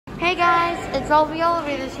Hey guys, it's all the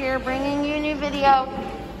elevators here, bringing you a new video.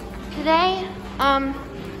 Today,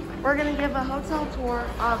 we're gonna give a hotel tour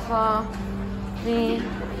of the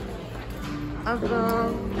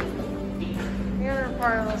inner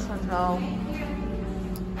part of this hotel.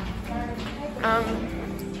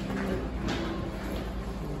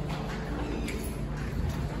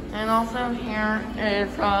 And also here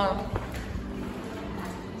is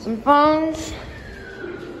some phones.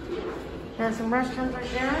 There's some restrooms right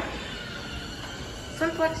there.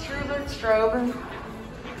 Simplex reboot strobe.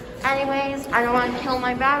 Anyways, I don't want to kill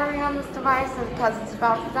my battery on this device because it's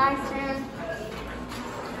about to die soon.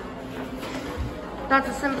 That's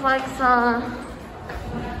a Simplex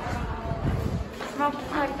smoke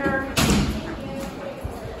detector,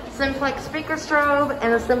 Simplex speaker strobe,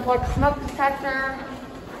 and a Simplex smoke detector.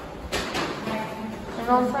 And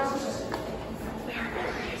also,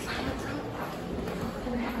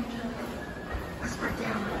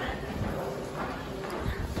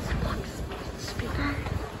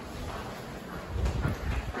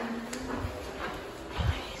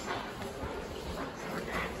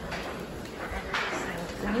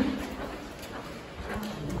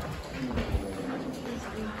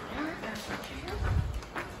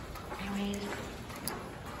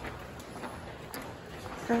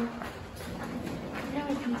 so now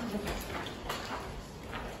we come to the guest room.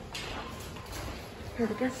 Here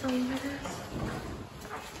the guest elevators.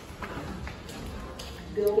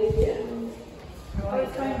 Going down. Oh,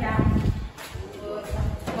 it's going down.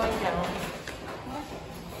 Going down.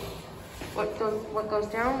 What goes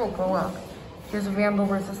down will go up. Here's a variable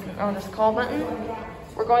resistance. Oh, this call button.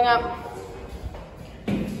 We're going up.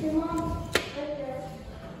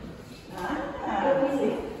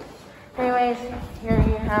 Anyways, here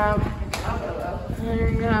you have the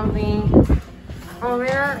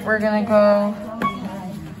elevator. We're gonna go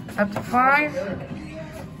up to 5.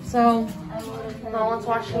 So no one's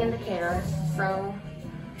watching the indicator. So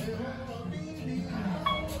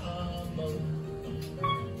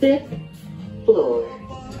 5th floor.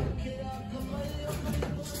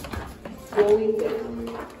 Going down.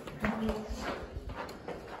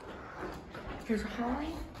 here's a hallway.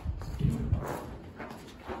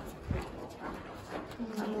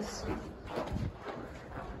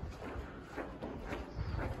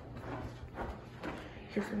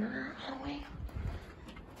 Here's another hallway.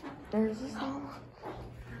 There's this hall.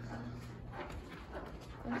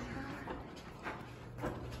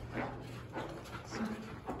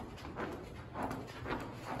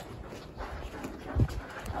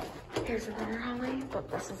 Here's another hallway,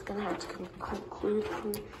 but this is gonna have to conclude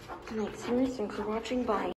tonight's series. Thanks for watching. Bye.